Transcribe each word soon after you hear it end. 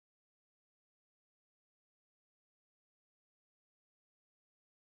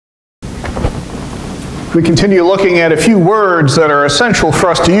We continue looking at a few words that are essential for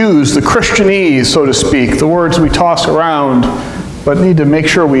us to use, the Christianese, so to speak, the words we toss around but need to make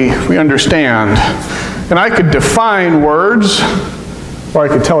sure we understand. And I could define words, or I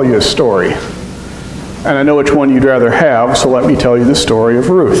could tell you a story. And I know which one you'd rather have, so let me tell you the story of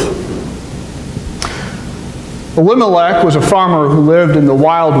Ruth. Elimelech was a farmer who lived in the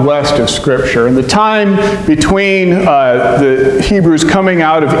Wild West of Scripture. In the time between the Hebrews coming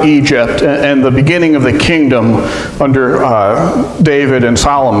out of Egypt and the beginning of the kingdom under David and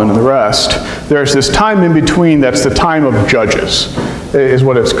Solomon and the rest, there's this time in between that's the time of Judges, is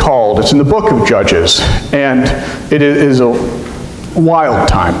what it's called. It's in the book of Judges, and it is a wild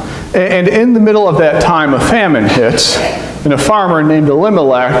time. And in the middle of that time, a famine hits, and a farmer named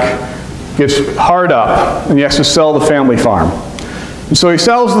Elimelech gets hard up, and he has to sell the family farm. And so he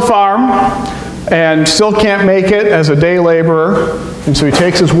sells the farm, and still can't make it as a day laborer, and so he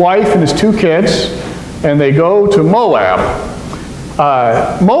takes his wife and his 2 kids, and they go to Moab.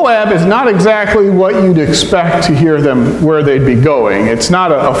 Moab is not exactly what you'd expect to hear them where they'd be going. It's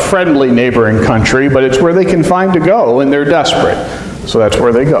not a friendly neighboring country, but it's where they can find to go, and they're desperate. So that's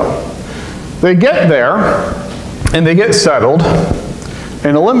where they go. They get there, and they get settled,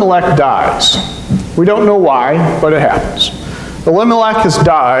 and Elimelech dies. We don't know why, but it happens. Elimelech has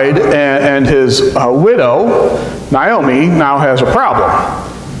died, and his widow, Naomi, now has a problem.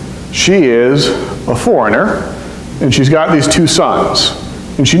 She is a foreigner, and she's got these 2 sons.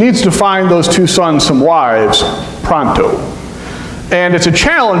 And she needs to find those 2 sons some wives pronto. And it's a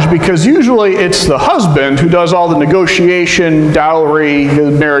challenge because usually it's the husband who does all the negotiation, dowry.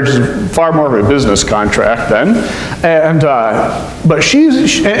 Marriage is far more of a business contract then. But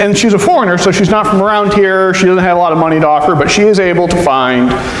she's a foreigner, so she's not from around here. She doesn't have a lot of money to offer, but she is able to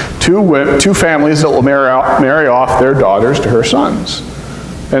find 2 families that will marry off their daughters to her sons.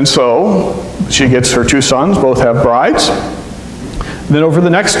 And so she gets her 2 sons, both have brides. Then over the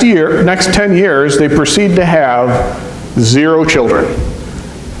next 10 years, they proceed to have 0 children.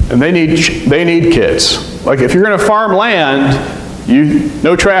 And they need kids. Like if you're going to farm land,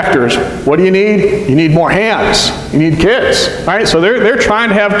 no tractors. What do you need? You need more hands. You need kids. Right? So they're trying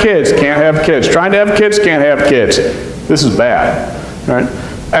to have kids, can't have kids. Trying to have kids, can't have kids. This is bad. Right?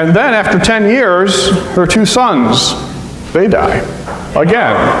 And then after 10 years, her 2 sons, they die.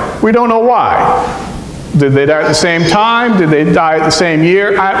 Again, we don't know why. Did they die at the same time? Did they die at the same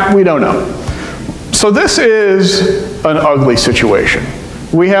year? We don't know. So this is an ugly situation.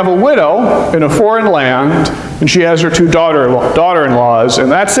 We have a widow in a foreign land, and she has her 2 daughter-in-laws, and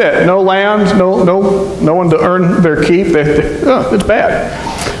that's it. No land, no one to earn their keep. It's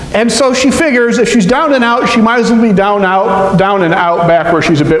bad. And so she figures if she's down and out, she might as well be down and out back where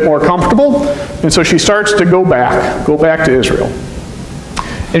she's a bit more comfortable. And so she starts to go back to Israel.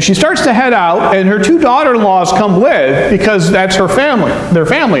 And she starts to head out, and her 2 daughter-in-laws come with because that's her family. Their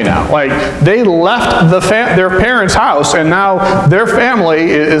family now. Like, they left their parents' house, and now their family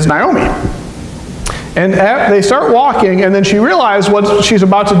is Naomi. And they start walking, and then she realizes what she's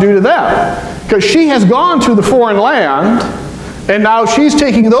about to do to them. Because she has gone to the foreign land, and now she's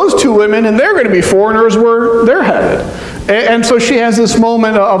taking those 2 women, and they're going to be foreigners where they're headed. And so she has this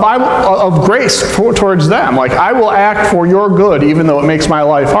moment of grace towards them. Like, I will act for your good even though it makes my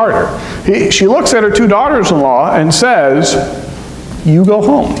life harder. She looks at her 2 daughters-in-law and says, you go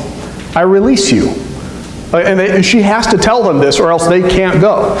home. I release you. And she has to tell them this or else they can't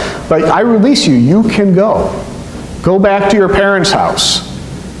go. Like, I release you. You can go. Go back to your parents' house.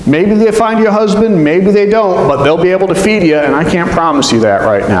 Maybe they find you a husband, maybe they don't, but they'll be able to feed you, and I can't promise you that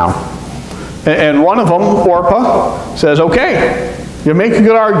right now. And one of them, Orpah, says, okay, you make a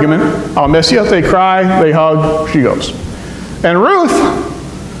good argument. I'll miss you. They cry, they hug, she goes. And Ruth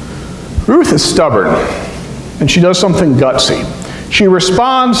is stubborn, and she does something gutsy. She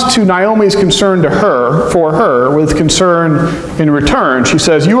responds to Naomi's concern for her with concern in return. She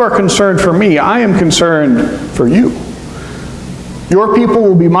says, you are concerned for me, I am concerned for you. Your people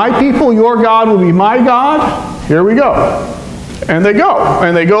will be my people, your God will be my God. Here we go. And they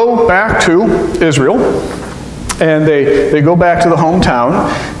go back to Israel, and they go back to the hometown,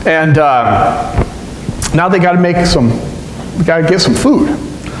 and now they got to get some food.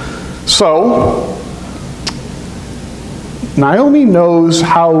 So Naomi knows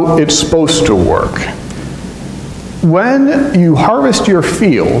how it's supposed to work. When you harvest your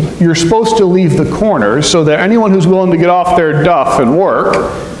field, you're supposed to leave the corners so that anyone who's willing to get off their duff and work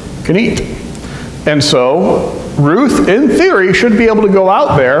can eat. And so Ruth, in theory, should be able to go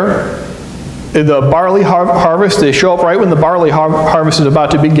out there. The barley harvest, they show up right when the barley harvest is about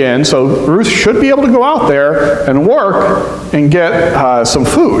to begin. So Ruth should be able to go out there and work and get some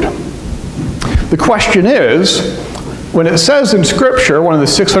food. The question is, when it says in Scripture, one of the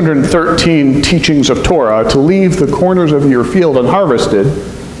 613 teachings of Torah, to leave the corners of your field unharvested,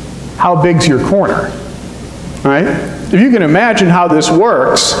 how big's your corner? Right? If you can imagine how this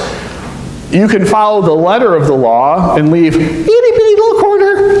works, you can follow the letter of the law and leave itty bitty little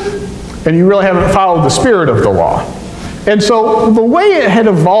corner, and you really haven't followed the spirit of the law. And so the way it had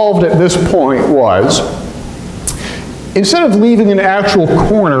evolved at this point was, instead of leaving an actual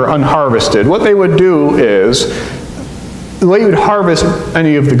corner unharvested, what they would do is, the way you'd harvest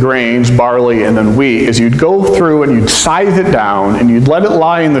any of the grains, barley and then wheat, is you'd go through and you'd scythe it down and you'd let it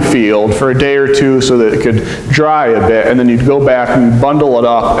lie in the field for a day or two so that it could dry a bit, and then you'd go back and you'd bundle it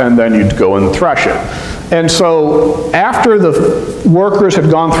up and then you'd go and thresh it. And so after the workers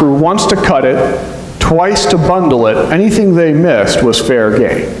had gone through once to cut it, twice to bundle it, anything they missed was fair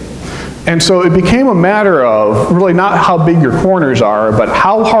game. And so it became a matter of really not how big your corners are, but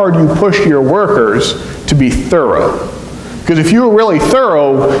how hard you push your workers to be thorough. Because if you were really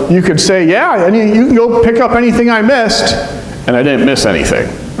thorough, you could say, yeah, and you can go pick up anything I missed, and I didn't miss anything,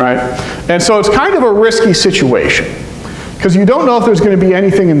 right? And so it's kind of a risky situation, because you don't know if there's going to be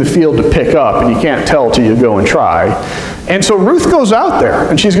anything in the field to pick up, and you can't tell till you go and try. And so Ruth goes out there,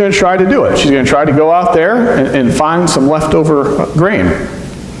 and she's going to try to do it. She's going to try to go out there and find some leftover grain.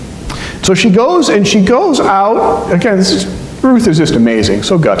 So she goes, and she goes out, again, Ruth is just amazing,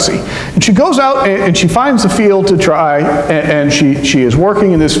 so gutsy. And she goes out and she finds the field to try, and she is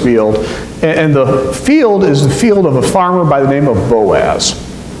working in this field, and the field is the field of a farmer by the name of Boaz.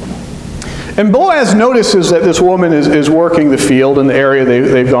 And Boaz notices that this woman is working the field in the area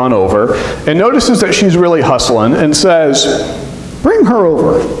they've gone over, and notices that she's really hustling, and says, bring her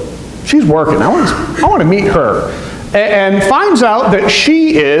over. She's working. I want to meet her. And finds out that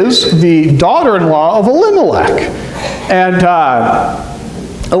she is the daughter-in-law of Elimelech. And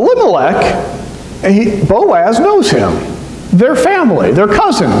Elimelech, Boaz knows him. They're family. They're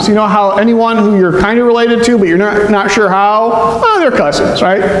cousins. You know how anyone who you're kind of related to, but you're not sure how? Oh, they're cousins,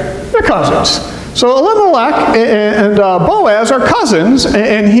 right? They're cousins. So Elimelech and Boaz are cousins,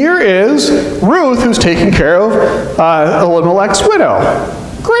 and here is Ruth, who's taking care of Elimelech's widow.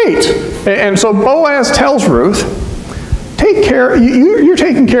 Great. And so Boaz tells Ruth, take care, you're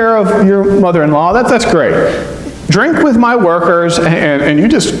taking care of your mother-in-law, that's great. Drink with my workers, and you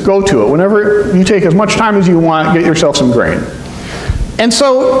just go to it. Whenever you take as much time as you want, get yourself some grain. And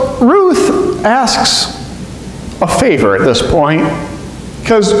so Ruth asks a favor at this point,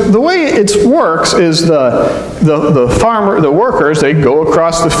 because the way it works is the farmer, the workers, they go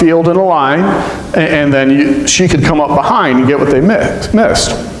across the field in a line, and then she could come up behind and get what they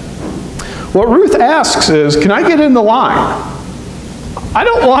missed. What Ruth asks is, can I get in the line? I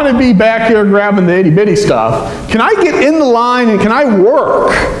don't want to be back here grabbing the itty-bitty stuff. Can I get in the line and can I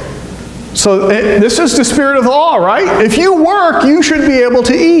work? So this is the spirit of the law, right? If you work, you should be able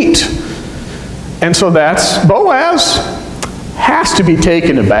to eat. And so that's Boaz has to be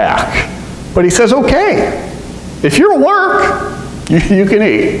taken aback. But he says, okay, if you'll work, you can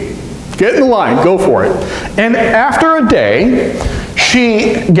eat. Get in the line, go for it. And after a day,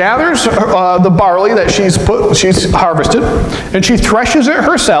 she gathers the barley that she's harvested, and she threshes it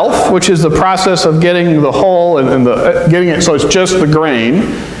herself, which is the process of getting the hull and getting it so it's just the grain.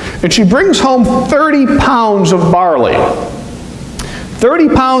 And she brings home 30 pounds of barley. 30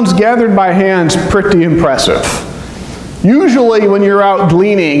 pounds gathered by hand's pretty impressive. Usually when you're out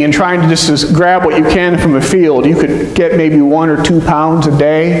gleaning and trying to just grab what you can from a field, you could get maybe 1 or 2 pounds a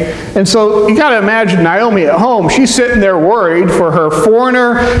day. And so you got to imagine Naomi at home. She's sitting there worried for her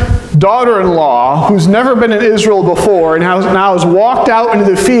foreigner daughter-in-law who's never been in Israel before and now has walked out into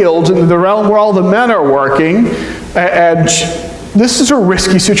the fields, into the realm where all the men are working. And this is a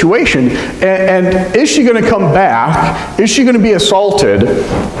risky situation. And is she going to come back? Is she going to be assaulted?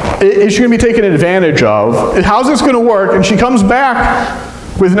 Is she going to be taken advantage of? How's this going to work? And she comes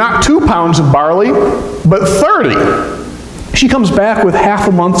back with not 2 pounds of barley, but 30. She comes back with half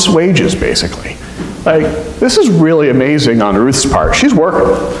a month's wages, basically. Like, this is really amazing on Ruth's part. She's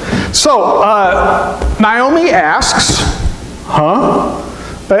working. So, Naomi asks, huh?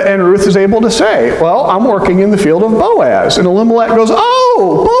 And Ruth is able to say, well, I'm working in the field of Boaz. And Elimelech goes,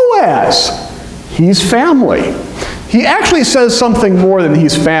 oh, Boaz. He's family. He actually says something more than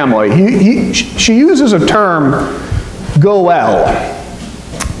he's family. She uses a term, goel.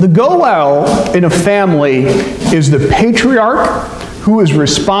 The goel in a family is the patriarch who is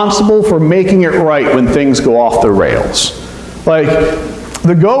responsible for making it right when things go off the rails. Like,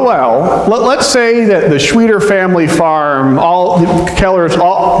 the goel, let's say that the Schweeder family farm, all the Kellers,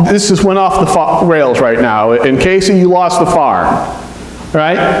 this just went off the rails right now. In Casey, you lost the farm,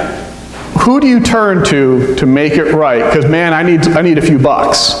 right? who do you turn to make it right? Because, man, I need a few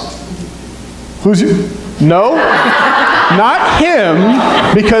bucks. No, not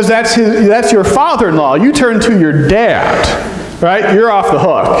him, because that's your father-in-law. You turn to your dad, right? You're off the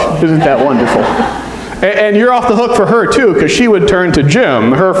hook. Isn't that wonderful? And you're off the hook for her, too, because she would turn to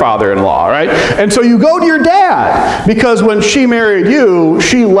Jim, her father-in-law, right? And so you go to your dad, because when she married you,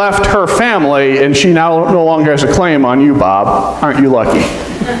 she left her family, and she now no longer has a claim on you, Bob. Aren't you lucky?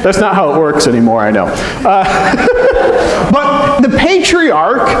 That's not how it works anymore, I know. But the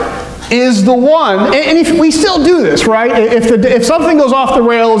patriarch is the one, and if we still do this, right? If something goes off the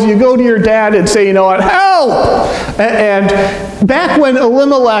rails, you go to your dad and say, you know what, help! And back when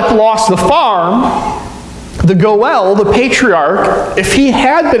Elimelech lost the farm, the Goel, the patriarch, if he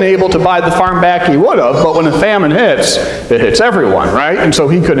had been able to buy the farm back, he would have, but when a famine hits, it hits everyone, right? And so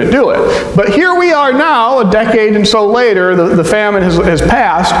he couldn't do it. But here we are now, a decade and so later, the famine has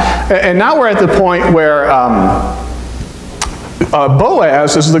passed, and now we're at the point where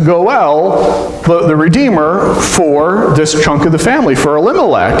Boaz is the Goel, the redeemer for this chunk of the family, for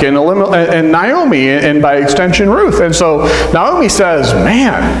Elimelech and Naomi, and by extension Ruth. And so Naomi says,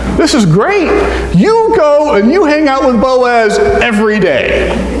 man, this is great. You go and you hang out with Boaz every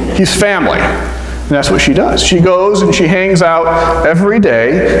day. He's family. And that's what she does. She goes and she hangs out every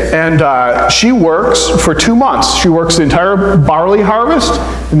day, and she works for 2 months. She works the entire barley harvest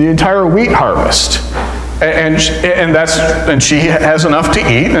and the entire wheat harvest. And she has enough to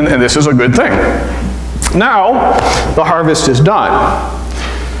eat, and this is a good thing. Now, the harvest is done.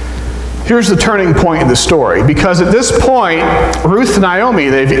 Here's the turning point in the story, because at this point, Ruth and Naomi,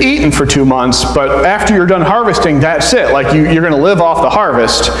 they've eaten for 2 months, but after you're done harvesting, that's it. Like, you're going to live off the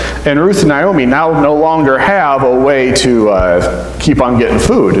harvest, and Ruth and Naomi now no longer have a way to keep on getting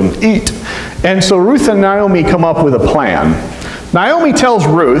food and eat. And so Ruth and Naomi come up with a plan. Naomi tells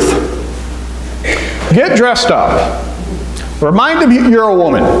Ruth, get dressed up. Remind them you're a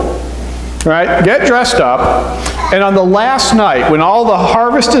woman. Right? Get dressed up. And on the last night, when all the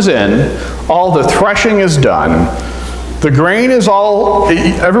harvest is in, all the threshing is done, the grain is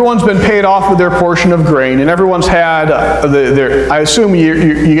everyone's been paid off with their portion of grain, and everyone's had, I assume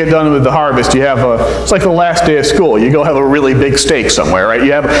you get done with the harvest, you have it's like the last day of school. You go have a really big steak somewhere, right?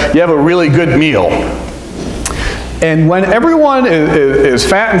 You have a really good meal. And when everyone is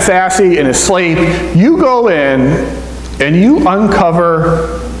fat and sassy and asleep, you go in and you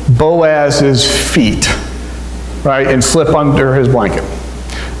uncover Boaz's feet, right, and slip under his blanket.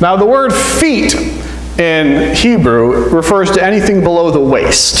 Now, the word feet in Hebrew refers to anything below the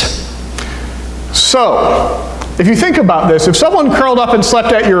waist. So, if you think about this, if someone curled up and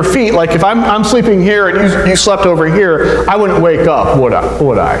slept at your feet, like if I'm sleeping here and you slept over here, I wouldn't wake up, would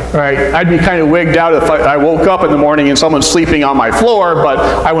I? Right? I'd be kind of wigged out if I woke up in the morning and someone's sleeping on my floor, but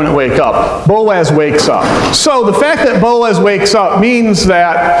I wouldn't wake up. Boaz wakes up. So the fact that Boaz wakes up means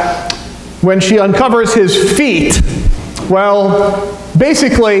that when she uncovers his feet, well,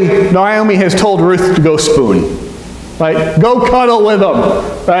 basically Naomi has told Ruth to go spoon. Right? Go cuddle with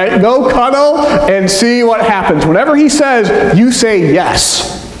him. Right? Go cuddle and see what happens. Whenever he says, you say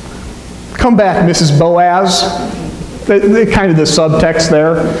yes. Come back, Mrs. Boaz. Kind of the subtext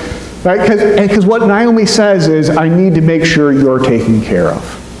there. Right? Because what Naomi says is, I need to make sure you're taken care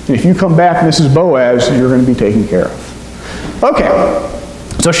of. And if you come back, Mrs. Boaz, you're going to be taken care of. Okay.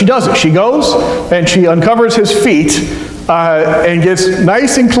 So she does it. She goes and she uncovers his feet and gets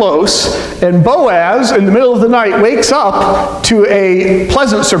nice and close, and Boaz, in the middle of the night, wakes up to a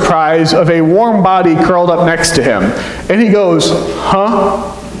pleasant surprise of a warm body curled up next to him. And he goes,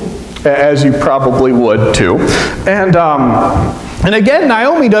 huh? As you probably would too. And again,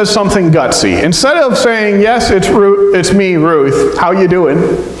 Naomi does something gutsy. Instead of saying, yes, it's me, Ruth, how you doing?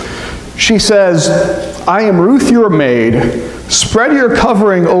 She says, I am Ruth, your maid. Spread your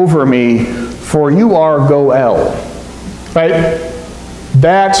covering over me, for you are Goel. Right?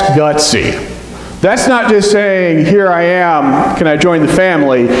 That's gutsy. That's not just saying, here I am, can I join the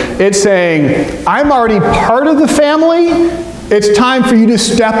family? It's saying, I'm already part of the family. It's time for you to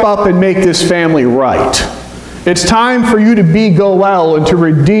step up and make this family right. It's time for you to be Goel and to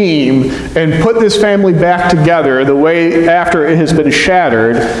redeem and put this family back together the way after it has been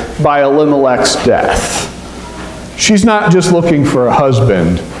shattered by Elimelech's death. She's not just looking for a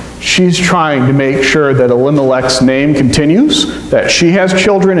husband. She's trying to make sure that Elimelech's name continues, that she has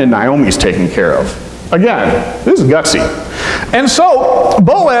children, and Naomi's taken care of. Again, this is gutsy. And so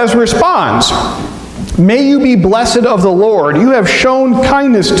Boaz responds, may you be blessed of the Lord. You have shown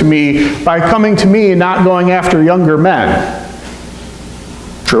kindness to me by coming to me and not going after younger men.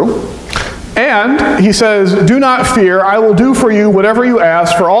 True. And he says, do not fear, I will do for you whatever you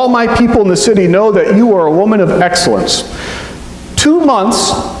ask, for all my people in the city know that you are a woman of excellence. 2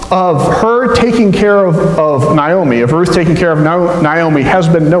 months of her taking care of Naomi, of Ruth taking care of Naomi, has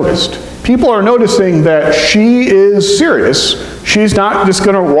been noticed. People are noticing that she is serious. She's not just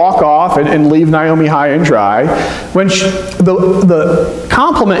going to walk off and leave Naomi high and dry. When the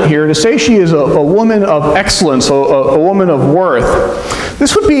compliment here, to say she is a woman of excellence, a woman of worth,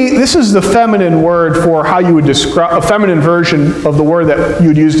 this is the feminine word for how you would describe, a feminine version of the word that you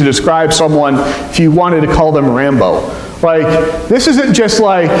would use to describe someone if you wanted to call them Rambo. Like, this isn't just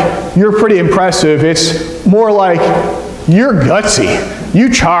like, you're pretty impressive, it's more like, you're gutsy. You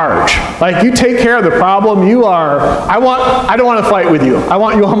charge. Like, you take care of the problem. You are, I don't want to fight with you. I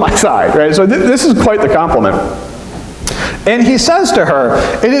want you on my side, right? So this is quite the compliment. And he says to her,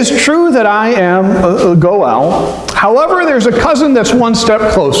 it is true that I am a Goel. However, there's a cousin that's one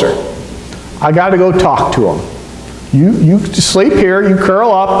step closer. I got to go talk to him. You sleep here, you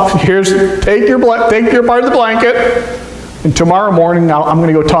curl up, take your part of the blanket, and tomorrow morning I'm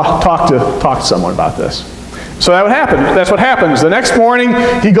going to go talk to someone about this. So that's what happens. The next morning,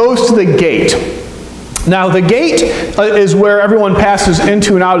 he goes to the gate. Now, the gate is where everyone passes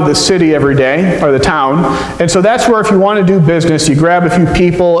into and out of the city every day, or the town. And so that's where, if you want to do business, you grab a few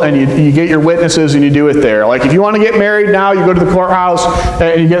people and you get your witnesses and you do it there. Like, if you want to get married now, you go to the courthouse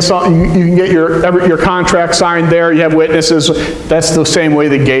and you can get your contract signed there. You have witnesses. That's the same way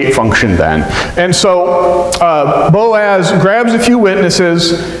the gate functioned then. And so Boaz grabs a few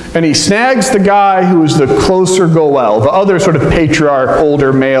witnesses and he snags the guy who is the closer Goel, the other sort of patriarch,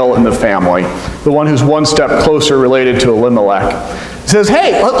 older male in the family, the one who's one step closer related to Elimelech. He says,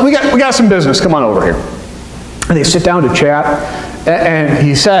 hey, we got some business, come on over here. And they sit down to chat, and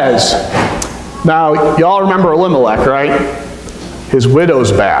he says, now, y'all remember Elimelech, right? His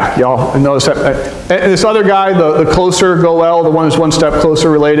widow's back. Y'all notice that? And this other guy, the closer Goel, the one who's one step closer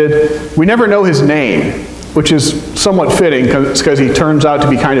related, we never know his name, which is somewhat fitting because he turns out to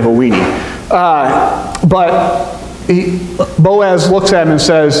be kind of a weenie. But Boaz looks at him and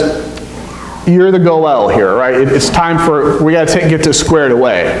says, you're the Goel here, right? It's time we got to get this squared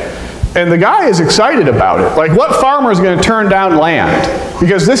away. And the guy is excited about it. Like, what farmer is going to turn down land?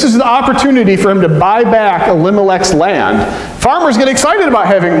 Because this is the opportunity for him to buy back Elimelech's land. Farmers get excited about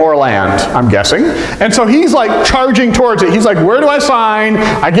having more land, I'm guessing. And so he's like charging towards it. He's like, where do I sign?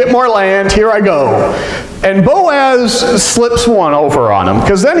 I get more land, here I go. And Boaz slips one over on him.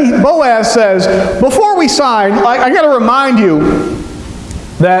 Because then Boaz says, before we sign, I got to remind you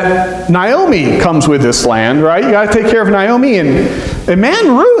that Naomi comes with this land, right? You got to take care of Naomi. And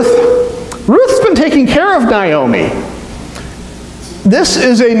man, Ruth's been taking care of Naomi. This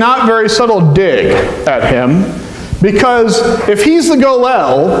is a not very subtle dig at him, because if he's the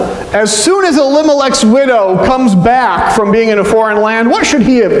Goel, as soon as Elimelech's widow comes back from being in a foreign land, what should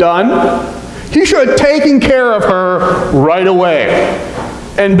he have done? He should have taken care of her right away.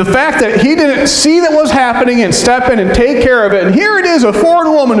 And the fact that he didn't see that was happening and step in and take care of it, and here it is, a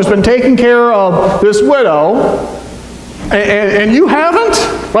foreign woman who's been taking care of this widow, and you haven't?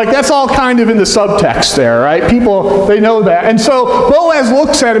 Like, that's all kind of in the subtext there, right? People, they know that. And so Boaz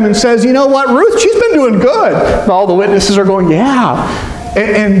looks at him and says, you know what, Ruth, she's been doing good. And all the witnesses are going, yeah.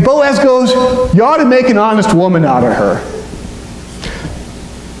 And Boaz goes, you ought to make an honest woman out of her.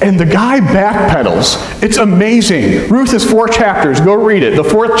 And the guy backpedals. It's amazing. Ruth is 4 chapters. Go read it. The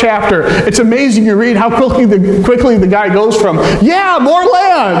 4th chapter. It's amazing. You read how quickly the guy goes from, yeah, more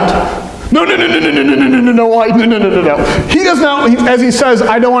land. No. He does not, as he says,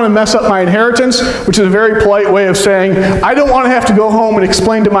 I don't want to mess up my inheritance, which is a very polite way of saying, I don't want to have to go home and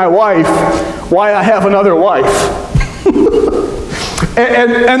explain to my wife why I have another wife.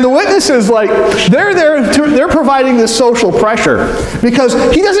 And the witnesses, like, they're providing this social pressure, because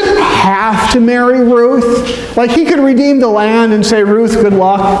he doesn't have to marry Ruth. Like, he could redeem the land and say, Ruth, good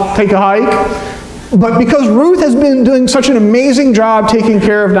luck, take a hike. But because Ruth has been doing such an amazing job taking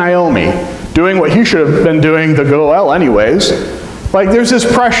care of Naomi, doing what he should have been doing, the Goel anyways, like, there's this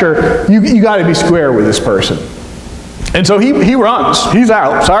pressure, you got to be square with this person. And so he runs. He's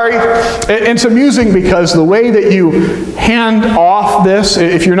out. Sorry. It's amusing because the way that you hand off this,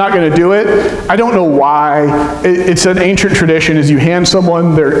 if you're not going to do it, I don't know why. It's an ancient tradition, is you hand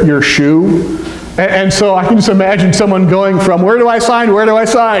someone your shoe. And so I can just imagine someone going from, where do I sign? Where do I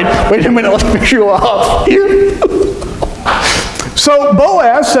sign? Wait a minute, let me pick you up. So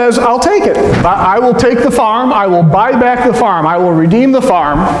Boaz says, I'll take it. I will take the farm. I will buy back the farm. I will redeem the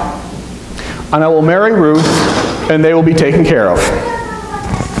farm. And I will marry Ruth, and they will be taken care of.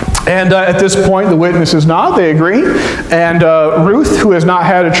 And at this point, the witnesses nod, they agree. And Ruth, who has not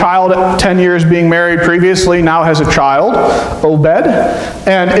had a child at 10 years being married previously, now has a child, Obed.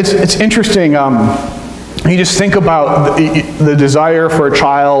 And it's interesting, you just think about the desire for a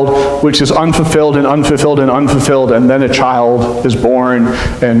child which is unfulfilled and unfulfilled and unfulfilled, and then a child is born,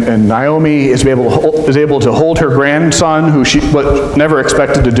 and Naomi is able to hold her grandson, who she never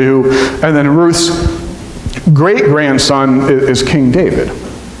expected to do, and then Ruth's great-grandson is King David.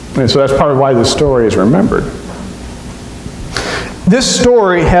 And so that's part of why this story is remembered. This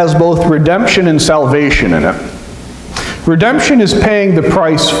story has both redemption and salvation in it. Redemption is paying the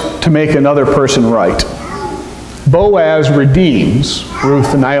price to make another person right. Boaz redeems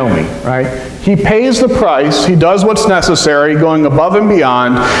Ruth and Naomi, right? He pays the price, he does what's necessary, going above and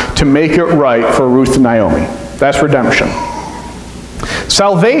beyond to make it right for Ruth and Naomi. That's redemption.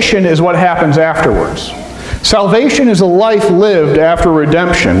 Salvation is what happens afterwards. Salvation is a life lived after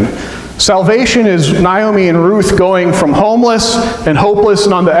redemption. Salvation is Naomi and Ruth going from homeless and hopeless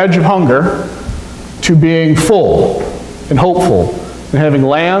and on the edge of hunger to being full and hopeful and having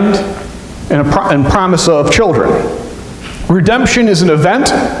land and promise of children. Redemption is an event.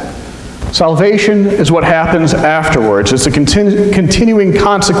 Salvation is what happens afterwards. It's the continuing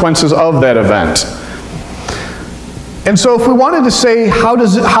consequences of that event. And so if we wanted to say, how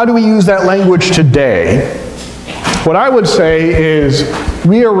do we use that language today? What I would say is,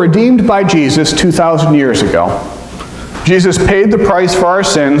 we are redeemed by Jesus 2,000 years ago. Jesus paid the price for our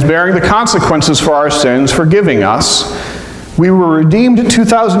sins, bearing the consequences for our sins, forgiving us. We were redeemed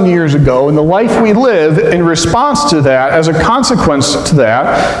 2,000 years ago, and the life we live in response to that, as a consequence to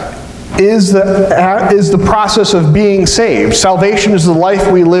that, is the process of being saved. Salvation is the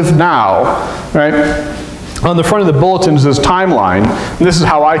life we live now, right? On the front of the bulletin is this timeline. And this is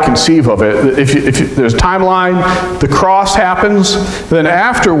how I conceive of it. If there's a timeline, the cross happens, then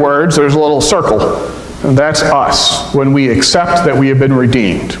afterwards there's a little circle. And that's us, when we accept that we have been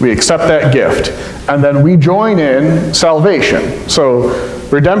redeemed. We accept that gift. And then we join in salvation. So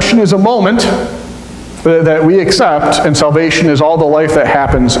redemption is a moment that we accept, and salvation is all the life that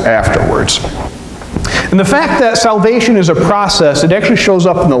happens afterwards. And the fact that salvation is a process, it actually shows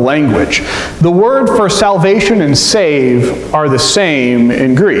up in the language. The word for salvation and save are the same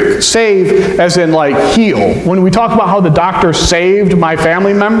in Greek. Save as in like heal. When we talk about how the doctor saved my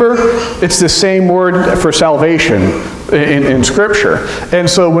family member, it's the same word for salvation in Scripture. And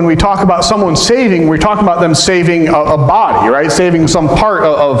so when we talk about someone saving, we're talking about them saving a body, right? Saving some part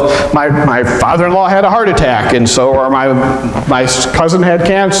of my father-in-law had a heart attack, and so, or my cousin had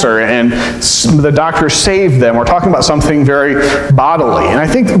cancer, and the doctor saved them. We're talking about something very bodily. And I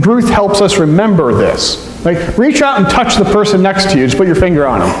think Ruth helps us remember this. Like, reach out and touch the person next to you. Just put your finger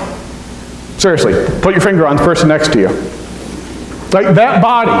on them. Seriously, put your finger on the person next to you. Like, that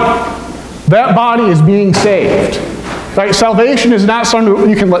body is being saved. Right? Salvation is not something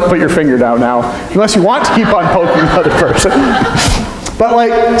you can put your finger down now, unless you want to keep on poking the other person. But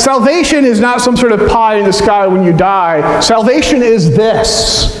like, salvation is not some sort of pie in the sky when you die. Salvation is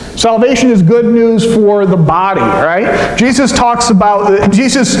this. Salvation is good news for the body, right? Jesus talks about, on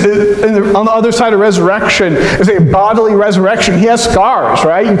the other side of resurrection is a bodily resurrection. He has scars,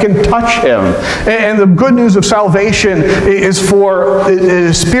 right? You can touch him. And the good news of salvation is it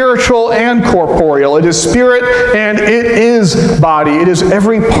is spiritual and corporeal. It is spirit and it is body. It is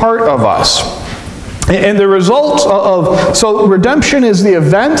every part of us. And the results so redemption is the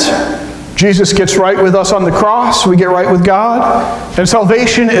event. Jesus gets right with us on the cross. We get right with God. And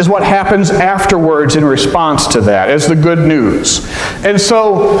salvation is what happens afterwards in response to that, as the good news. And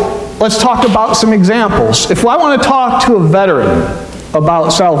so let's talk about some examples. If I want to talk to a veteran about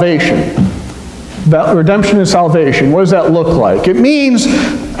salvation, about redemption and salvation, what does that look like? It means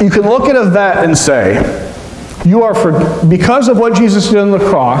you can look at a vet and say, because of what Jesus did on the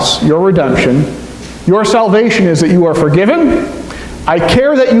cross, your redemption, your salvation is that you are forgiven. I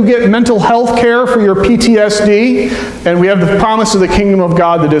care that you get mental health care for your PTSD, and we have the promise of the kingdom of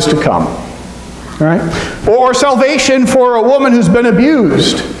God that is to come. All right? Or salvation for a woman who's been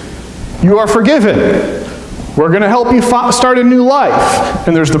abused. You are forgiven. We're going to help you start a new life,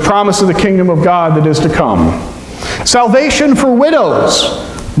 and there's the promise of the kingdom of God that is to come. Salvation for widows.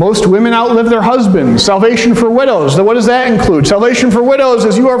 Most women outlive their husbands. Salvation for widows. What does that include? Salvation for widows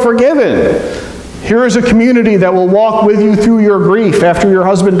is you are forgiven. Here is a community that will walk with you through your grief after your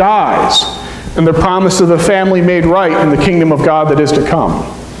husband dies, and the promise of the family made right in the kingdom of God that is to come.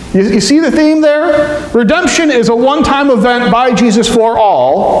 You see the theme there? Redemption is a one-time event by Jesus for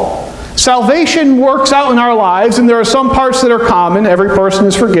all. Salvation works out in our lives, and there are some parts that are common. Every person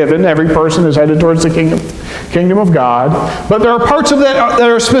is forgiven. Every person is headed towards the kingdom of God. But there are parts of that that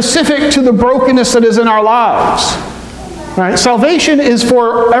are specific to the brokenness that is in our lives. Right? Salvation is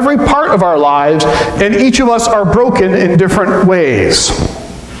for every part of our lives, and each of us are broken in different ways.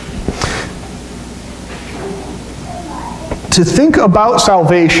 To think about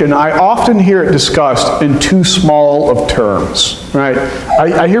salvation, I often hear it discussed in too small of terms. Right?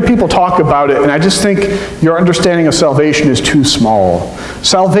 I hear people talk about it, and I just think your understanding of salvation is too small.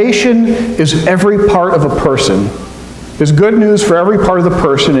 Salvation is every part of a person. It's good news for every part of the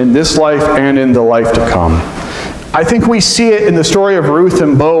person in this life and in the life to come. I think we see it in the story of Ruth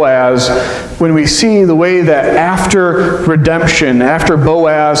and Boaz when we see the way that after redemption, after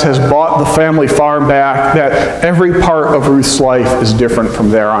Boaz has bought the family farm back, that every part of Ruth's life is different from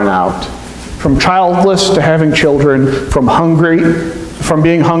there on out. From childless to having children, from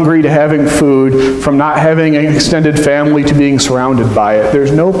being hungry to having food, from not having an extended family to being surrounded by it.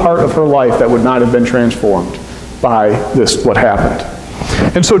 There's no part of her life that would not have been transformed by this, what happened.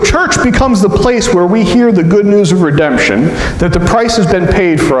 And so church becomes the place where we hear the good news of redemption, that the price has been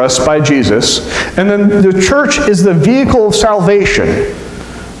paid for us by Jesus, and then the church is the vehicle of salvation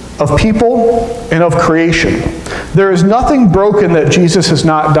of people and of creation. There is nothing broken that Jesus has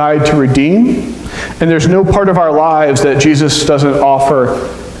not died to redeem, and there's no part of our lives that Jesus doesn't offer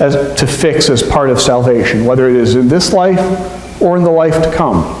to fix as part of salvation, whether it is in this life or in the life to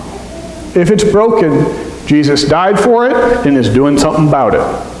come. If it's broken, Jesus died for it and is doing something about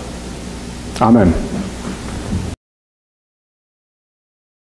it. Amen.